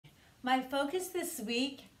My focus this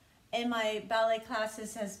week in my ballet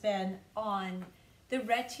classes has been on the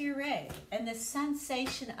retiré and the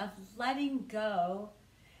sensation of letting go,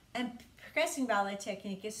 and progressing ballet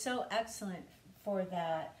technique is so excellent for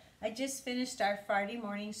that. I just finished our Friday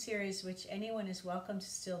morning series, which anyone is welcome to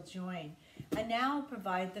still join. I now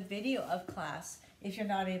provide the video of class if you're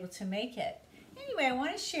not able to make it. Anyway, I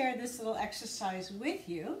want to share this little exercise with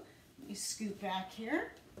you. Let me scoot back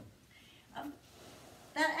here.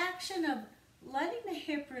 That action of letting the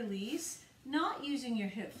hip release, not using your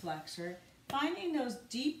hip flexor, finding those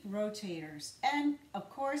deep rotators, and of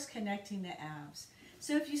course connecting the abs.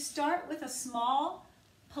 So if you start with a small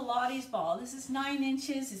Pilates ball, this is 9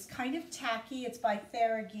 inches, it's kind of tacky, it's by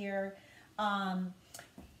Theragear.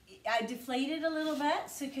 I deflated a little bit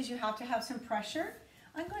so because you have to have some pressure.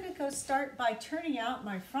 I'm going to go start by turning out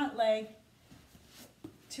my front leg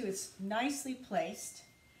to it's nicely placed.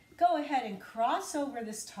 Go ahead and cross over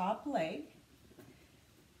this top leg,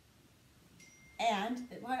 and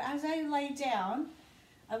as I lay down,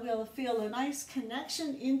 I will feel a nice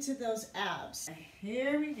connection into those abs.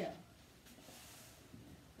 Here we go. You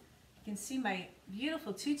can see my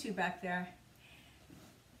beautiful tutu back there.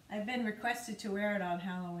 I've been requested to wear it on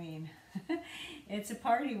Halloween. It's a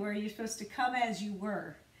party where you're supposed to come as you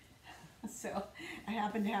were. So I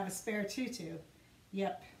happen to have a spare tutu.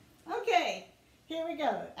 Yep. Okay. Here we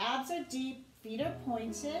go. Abs are deep, feet are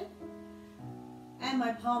pointed, and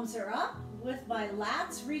my palms are up with my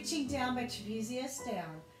lats reaching down, my trapezius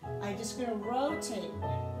down. I'm just going to rotate.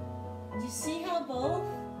 Do you see how both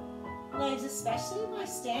legs, especially my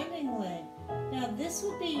standing leg, now this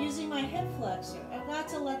would be using my hip flexor. I've got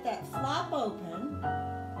to let that flop open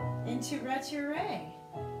into retiré.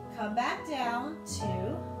 Come back down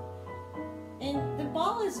to, and the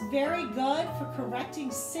ball is very good for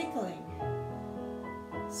correcting sickling.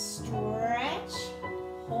 Stretch,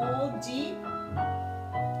 hold deep,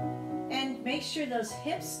 and make sure those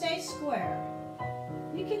hips stay square.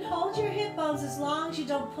 You can hold your hip bones as long as you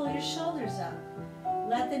don't pull your shoulders up.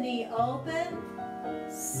 Let the knee open.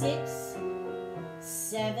 6,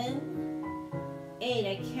 7, 8.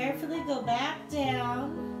 I carefully go back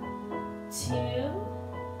down. 2,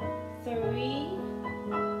 3,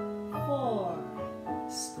 4.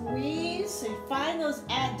 Squeeze so you find those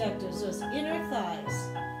adductors, those inner thighs.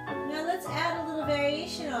 Now let's add a little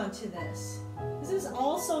variation onto this. This is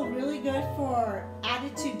also really good for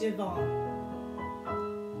attitude devant.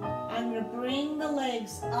 I'm going to bring the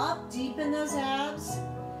legs up, deepen those abs,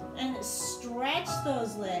 and stretch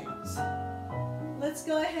those legs. Let's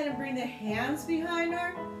go ahead and bring the hands behind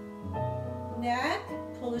our neck.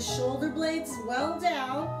 Pull the shoulder blades well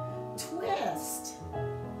down. Twist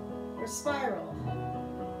or spiral.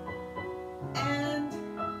 And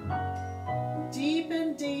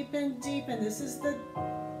deepen, deepen, deepen. This is the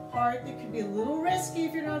part that could be a little risky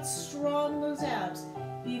if you're not strong in those abs.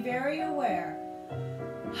 Be very aware.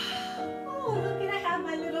 Oh, look, and I have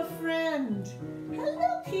my little friend.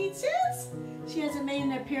 Hello, Peaches. She hasn't made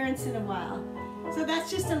an appearance in a while. So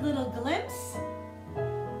that's just a little glimpse.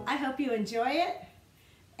 I hope you enjoy it.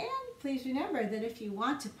 And please remember that if you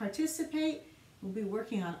want to participate, we'll be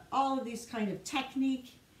working on all of these kind of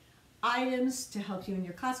technique items to help you in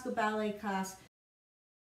your classical ballet class.